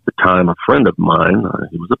 At the time, a friend of mine,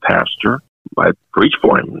 he was a pastor. I preached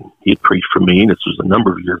for him. He had preached for me. This was a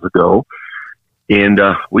number of years ago. And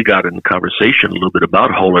we got in conversation a little bit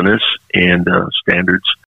about holiness and standards.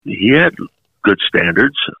 He had good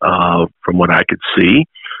standards from what I could see.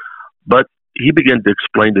 But he began to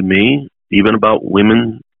explain to me even about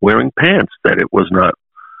women wearing pants, that it was not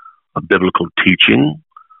a biblical teaching,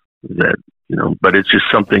 that, but it's just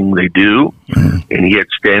something they do. And he had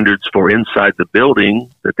standards for inside the building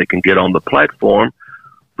that they can get on the platform,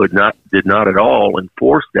 but did not at all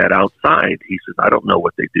enforce that outside. He says, I don't know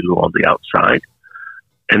what they do on the outside.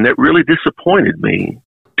 And that really disappointed me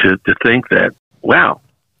to think that, wow,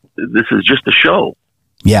 this is just a show.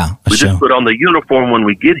 Yeah, we just put on the uniform when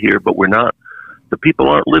we get here, but the people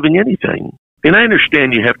aren't living anything. And I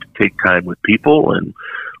understand you have to take time with people, and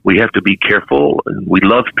we have to be careful, and we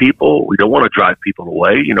love people. We don't want to drive people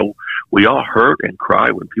away. We all hurt and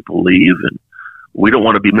cry when people leave, and we don't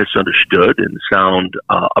want to be misunderstood and sound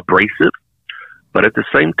abrasive. But at the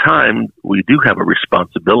same time, we do have a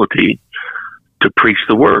responsibility to preach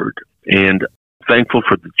the word. And thankful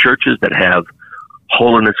for the churches that have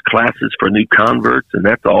holiness classes for new converts, and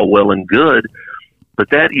that's all well and good.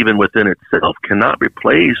 But that even within itself cannot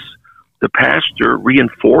replace the pastor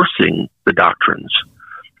reinforcing the doctrines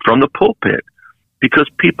from the pulpit, because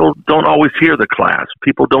people don't always hear the class.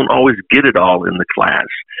 People don't always get it all in the class.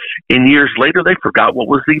 And years later, they forgot what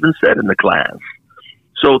was even said in the class.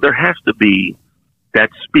 So there has to be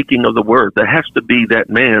that speaking of the word. There has to be that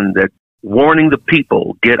man that's warning the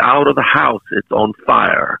people, get out of the house, it's on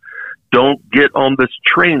fire. Don't get on this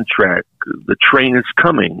train track, the train is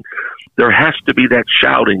coming. There has to be that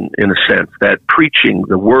shouting, in a sense, that preaching,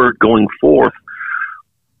 the word going forth,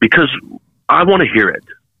 because I want to hear it.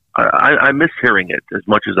 I miss hearing it as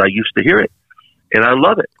much as I used to hear it, and I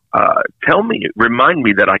love it. Tell me, remind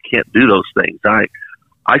me that I can't do those things.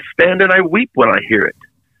 I stand and I weep when I hear it,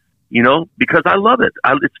 because I love it.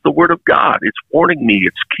 It's the word of God. It's warning me.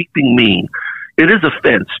 It's keeping me. It is a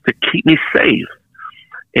fence to keep me safe.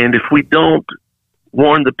 And if we don't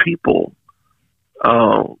warn the people,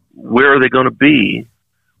 where are they going to be?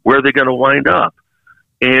 Where are they going to wind up?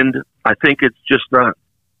 And I think it's just not,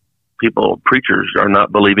 preachers are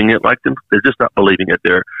not believing it like them. They're just not believing it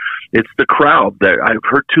there. It's the crowd that I've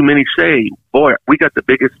heard too many say, boy, we got the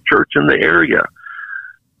biggest church in the area,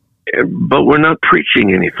 but we're not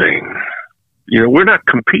preaching anything. We're not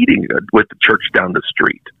competing with the church down the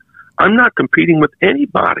street. I'm not competing with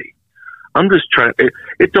anybody. I'm just trying.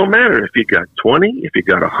 It don't matter if you got 20, if you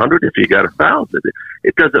got 100, if you got 1,000.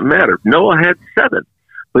 It doesn't matter. Noah had 7,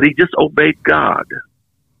 but he just obeyed God.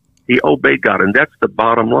 He obeyed God, and that's the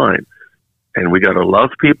bottom line. And we got to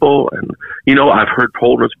love people. And I've heard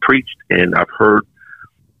holiness preached, and I've heard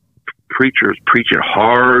preachers preach it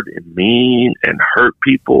hard and mean and hurt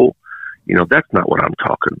people. That's not what I'm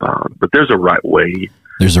talking about. But there's a right way.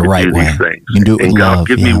 There's a right way. Things. You can do it with and God love.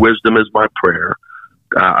 Give me wisdom is my prayer.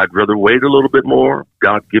 I'd rather wait a little bit more.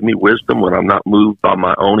 God, give me wisdom when I'm not moved by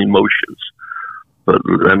my own emotions. But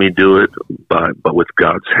let me do it but with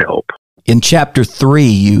God's help. In chapter 3,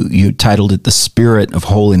 you titled it The Spirit of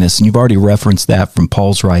Holiness, and you've already referenced that from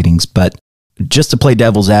Paul's writings, but just to play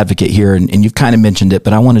devil's advocate here, and you've kind of mentioned it,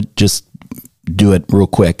 but I want to just do it real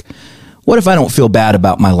quick. What if I don't feel bad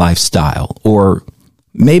about my lifestyle? Or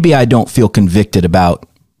maybe I don't feel convicted about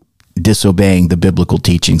disobeying the biblical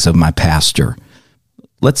teachings of my pastor.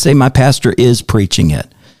 Let's say my pastor is preaching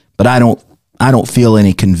it, but I don't feel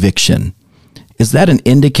any conviction. Is that an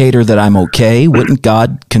indicator that I'm okay? Wouldn't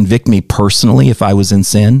God convict me personally if I was in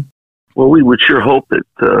sin? Well, we would sure hope that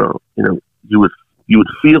you would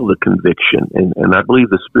feel the conviction, and I believe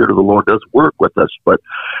the Spirit of the Lord does work with us. But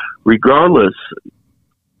regardless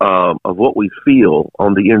of what we feel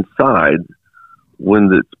on the inside,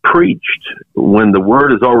 when it's preached, when the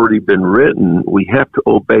word has already been written, we have to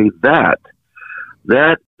obey that.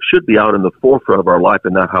 That should be out in the forefront of our life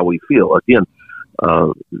and not how we feel. Again,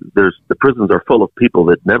 the prisons are full of people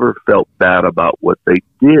that never felt bad about what they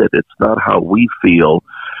did. It's not how we feel.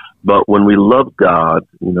 But when we love God,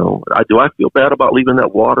 do I feel bad about leaving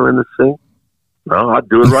that water in the sink? No, I'd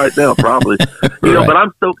do it right now, probably. Right. But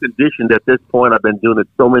I'm so conditioned at this point. I've been doing it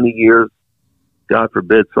so many years. God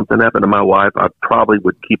forbid something happened to my wife, I probably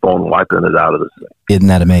would keep on wiping it out of the sink. Isn't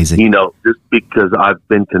that amazing? Just because I've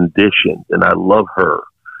been conditioned and I love her,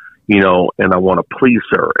 and I want to please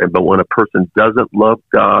her. But when a person doesn't love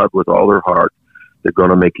God with all their heart, they're going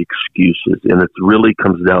to make excuses. And it really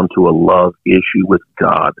comes down to a love issue with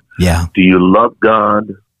God. Yeah. Do you love God?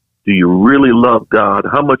 Do you really love God?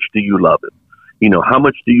 How much do you love Him? How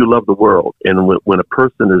much do you love the world? And when a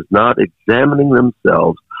person is not examining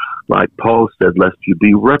themselves, like Paul said, lest you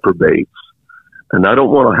be reprobates. And I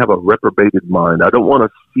don't want to have a reprobated mind. I don't want a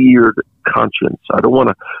seared conscience. I don't want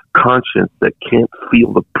a conscience that can't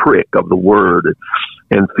feel the prick of the word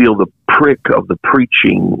and feel the prick of the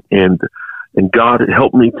preaching. And God,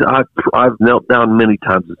 help me I've knelt down many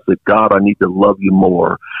times and said, God, I need to love you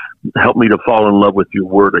more. Help me to fall in love with your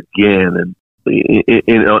word again. And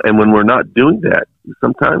when we're not doing that,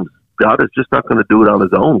 sometimes God is just not going to do it on his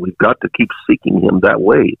own. We've got to keep seeking him that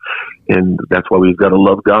way. And that's why we've got to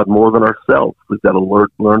love God more than ourselves. We've got to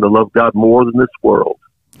learn to love God more than this world.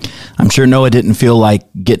 I'm sure Noah didn't feel like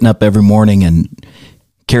getting up every morning and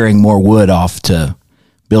carrying more wood off to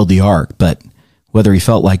build the ark, but whether he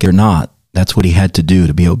felt like it or not, that's what he had to do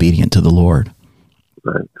to be obedient to the Lord.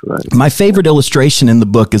 Right. My favorite illustration in the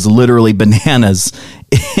book is literally bananas.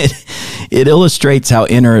 It illustrates how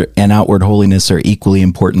inner and outward holiness are equally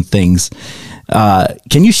important things.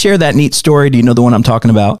 Can you share that neat story? Do you know the one I'm talking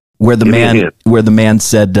about? Where the man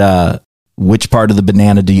said, which part of the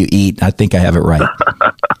banana do you eat? I think I have it right.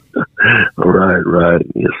 Right.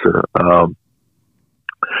 Yes, sir.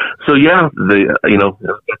 So yeah, there's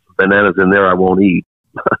some bananas in there I won't eat.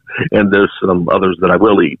 And there's some others that I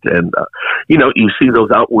will eat. And, you see those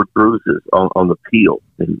outward bruises on the peel.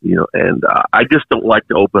 And I just don't like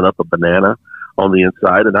to open up a banana on the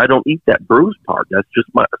inside. And I don't eat that bruised part. That's just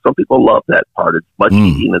some people love that part. It's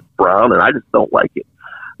mushy and it's brown, and I just don't like it.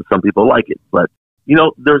 Some people like it. But,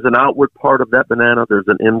 there's an outward part of that banana. There's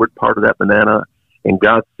an inward part of that banana. And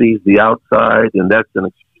God sees the outside, and that's an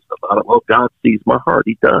excuse about it. Well, God sees my heart.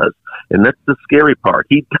 He does. And that's the scary part.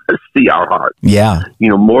 He does see our heart. Yeah.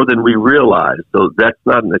 More than we realize. So that's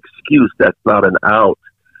not an excuse. That's not an out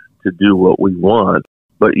to do what we want.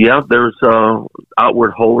 But yeah, there's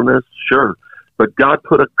outward holiness, sure. But God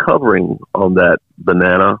put a covering on that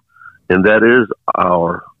banana, and that is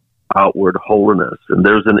our outward holiness. And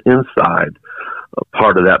there's an inside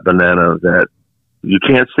part of that banana that you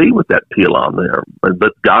can't see with that peel on there,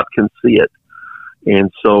 but God can see it.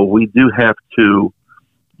 And so we do have to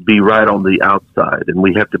be right on the outside, and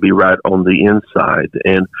we have to be right on the inside.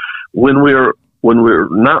 And when we're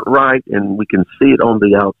not right and we can see it on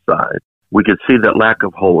the outside, we can see that lack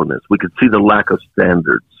of holiness. We can see the lack of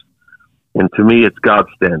standards. And to me, it's God's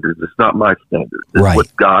standards. It's not my standards. It's right.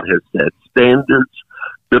 What God has said. Standards,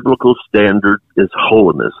 biblical standards, is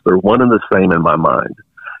holiness. They're one and the same in my mind.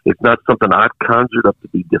 It's not something I've conjured up to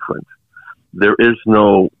be different. There is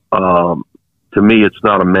no, to me, it's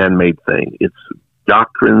not a man-made thing. It's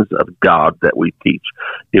doctrines of God that we teach.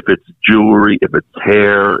 If it's jewelry, if it's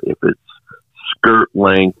hair, if it's skirt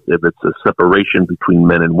length, if it's a separation between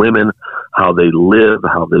men and women, how they live,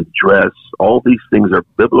 how they dress, all these things are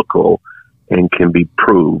biblical and can be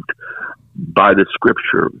proved by the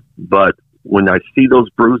scripture. But when I see those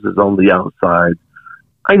bruises on the outside,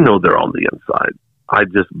 I know they're on the inside. I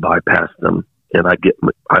just bypass them, and I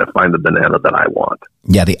find the banana that I want.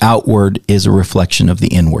 Yeah, the outward is a reflection of the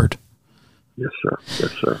inward. Yes, sir.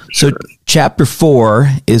 So sure. Chapter 4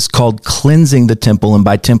 is called Cleansing the Temple, and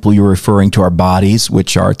by temple you're referring to our bodies,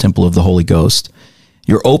 which are a temple of the Holy Ghost.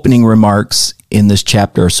 Your opening remarks in this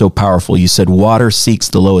chapter are so powerful. You said water seeks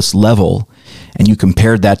the lowest level, and you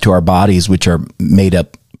compared that to our bodies, which are made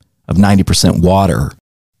up of 90% water.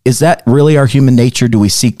 Is that really our human nature? Do we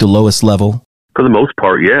seek the lowest level? For the most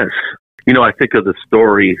part, yes. I think of the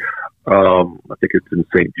story, I think it's in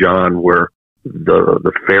St. John, where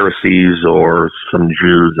the Pharisees or some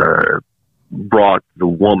Jews brought the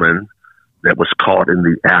woman that was caught in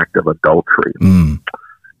the act of adultery. And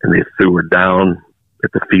they threw her down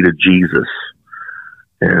at the feet of Jesus.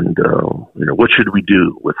 And, what should we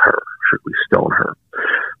do with her? Should we stone her?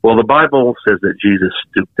 Well, the Bible says that Jesus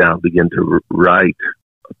stooped down, began to write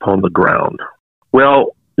upon the ground.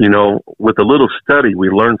 Well, with a little study, we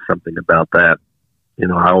learned something about that.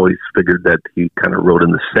 I always figured that he kind of wrote in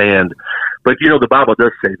the sand. But, the Bible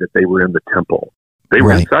does say that they were in the temple. They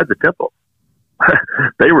were inside the temple.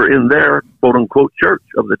 They were in their quote-unquote church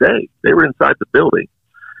of the day. They were inside the building.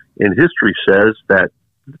 And history says that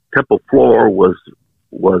the temple floor was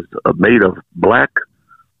made of black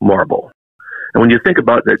marble. And when you think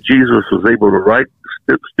about that, Jesus was able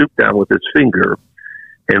to stoop down with his finger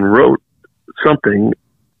and wrote something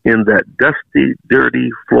in that dusty, dirty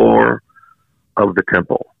floor of the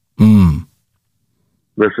temple.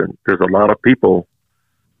 Listen, there's a lot of people,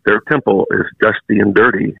 their temple is dusty and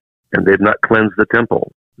dirty, and they've not cleansed the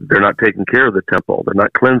temple. They're not taking care of the temple. They're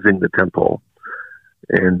not cleansing the temple.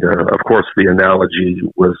 And, of course, the analogy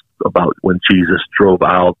was about when Jesus drove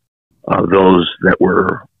out those that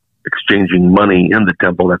were exchanging money in the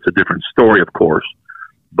temple. That's a different story, of course.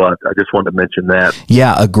 But I just wanted to mention that.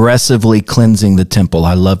 Yeah, aggressively cleansing the temple.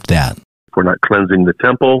 I loved that. If we're not cleansing the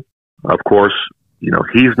temple, of course,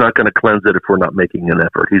 he's not going to cleanse it if we're not making an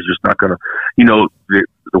effort. He's just not going to,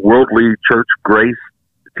 the worldly church grace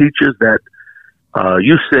teaches that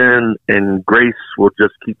you sin and grace will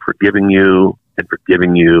just keep forgiving you and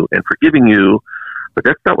forgiving you and forgiving you. But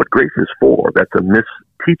that's not what grace is for. That's a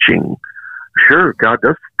misteaching. Sure, God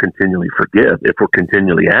does continually forgive if we're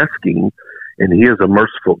continually asking, and he is a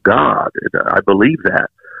merciful God. I believe that.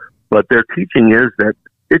 But their teaching is that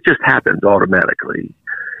it just happens automatically,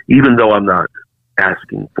 even though I'm not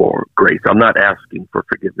asking for grace. I'm not asking for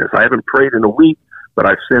forgiveness. I haven't prayed in a week, but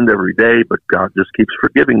I've sinned every day, but God just keeps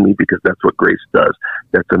forgiving me because that's what grace does.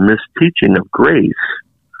 That's a misteaching of grace.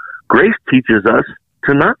 Grace teaches us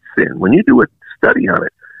to not sin. When you do a study on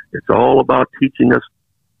it, it's all about teaching us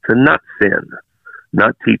to not sin,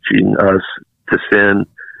 not teaching us to sin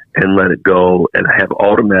and let it go and have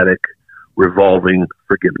automatic revolving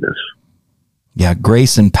forgiveness. Yeah,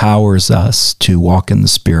 grace empowers us to walk in the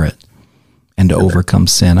Spirit and to overcome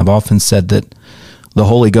sin. I've often said that the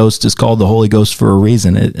Holy Ghost is called the Holy Ghost for a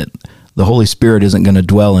reason. The Holy Spirit isn't going to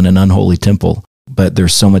dwell in an unholy temple, but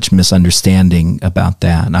there's so much misunderstanding about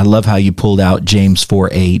that. And I love how you pulled out James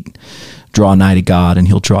 4:8, draw nigh to God and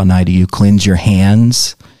he'll draw nigh to you. Cleanse your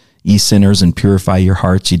hands, ye sinners, and purify your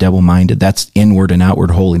hearts, ye double-minded. That's inward and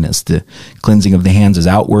outward holiness. The cleansing of the hands is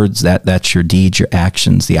outwards. That's your deeds, your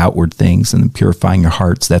actions, the outward things, and the purifying your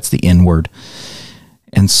hearts, that's the inward.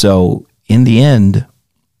 And so in the end,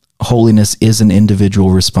 holiness is an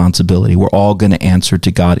individual responsibility. We're all going to answer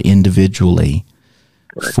to God individually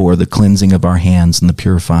for the cleansing of our hands and the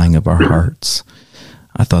purifying of our hearts.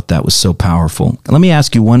 I thought that was so powerful. Let me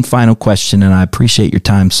ask you one final question, and I appreciate your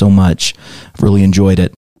time so much. I've really enjoyed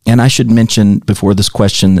it. And I should mention before this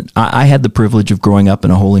question that I had the privilege of growing up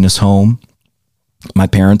in a holiness home. My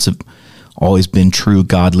parents have always been true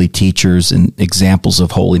godly teachers and examples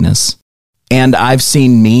of holiness. And I've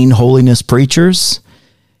seen mean holiness preachers,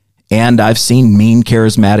 and I've seen mean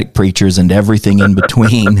charismatic preachers and everything in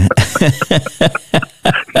between.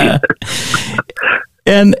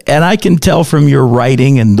 And I can tell from your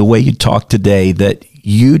writing and the way you talk today that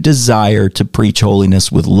you desire to preach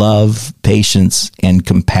holiness with love, patience, and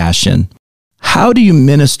compassion. How do you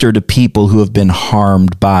minister to people who have been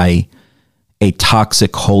harmed by a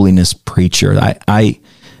toxic holiness preacher?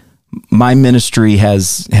 My ministry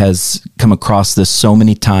has come across this so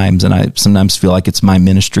many times, and I sometimes feel like it's my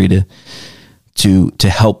ministry to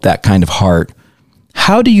help that kind of heart.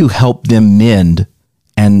 How do you help them mend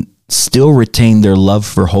and still retain their love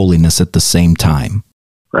for holiness at the same time?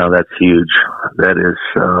 Well, that's huge. That's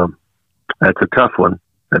a tough one.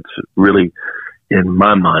 That's really, in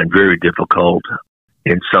my mind, very difficult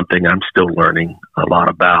and something I'm still learning a lot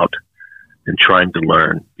about and trying to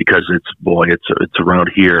learn, because it's around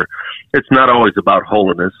here. It's not always about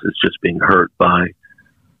holiness. It's just being hurt by,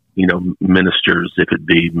 ministers, if it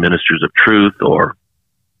be ministers of truth or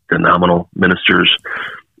phenomenal ministers,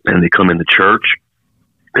 and they come in the church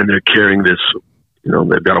and they're carrying this,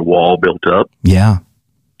 they've got a wall built up. Yeah.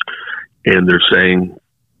 And they're saying,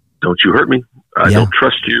 don't you hurt me. I don't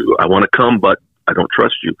trust you. I want to come, but I don't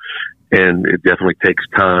trust you. And it definitely takes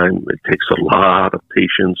time. It takes a lot of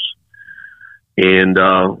patience. And,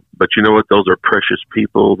 but you know what? Those are precious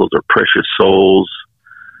people. Those are precious souls,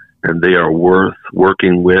 and they are worth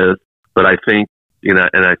working with. But I think, and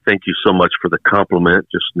I thank you so much for the compliment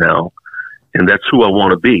just now. And that's who I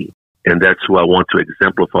want to be. And that's who I want to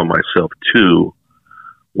exemplify myself to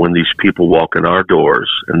when these people walk in our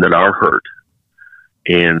doors and that are hurt.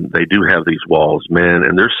 And they do have these walls, man,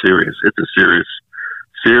 and they're serious. It's a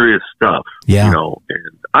serious stuff. Yeah. You know,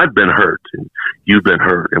 and I've been hurt and you've been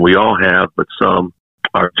hurt and we all have, but some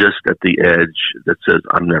are just at the edge that says,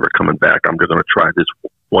 I'm never coming back. I'm going to try this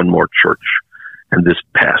one more church and this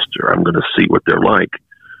pastor. I'm going to see what they're like.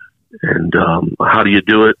 And how do you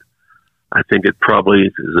do it? I think it probably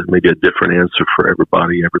is maybe a different answer for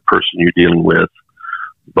everybody, every person you're dealing with.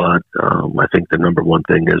 But I think the number one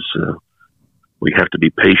thing is we have to be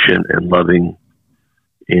patient and loving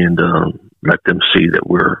and let them see that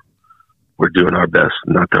we're doing our best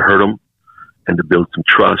not to hurt them and to build some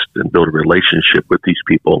trust and build a relationship with these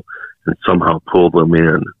people and somehow pull them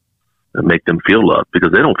in and make them feel loved,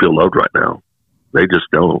 because they don't feel loved right now. They just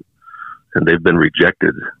don't. And they've been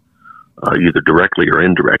rejected either directly or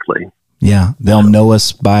indirectly. Yeah, they'll know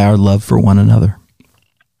us by our love for one another.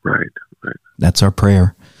 Right. That's our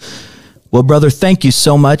prayer. Well, brother, thank you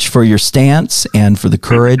so much for your stance and for the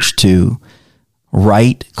courage to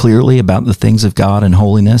write clearly about the things of God and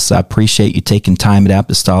holiness. I appreciate you taking time at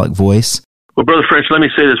Apostolic Voice. Well, Brother French, let me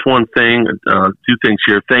say this one thing, two things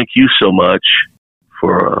here. Thank you so much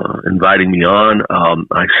for inviting me on.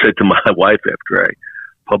 I said to my wife after I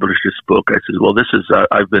published this book, I said, well, this is,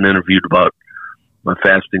 I've been interviewed about my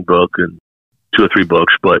fasting book and 2 or 3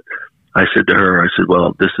 books, but I said to her, I said,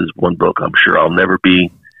 well, this is one book I'm sure I'll never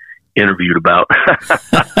be interviewed about.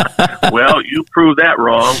 Well, you proved that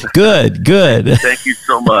wrong. Good. Thank you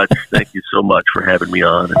so much. Thank you so much for having me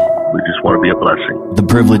on. We just want to be a blessing. The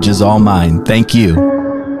privilege is all mine. Thank you.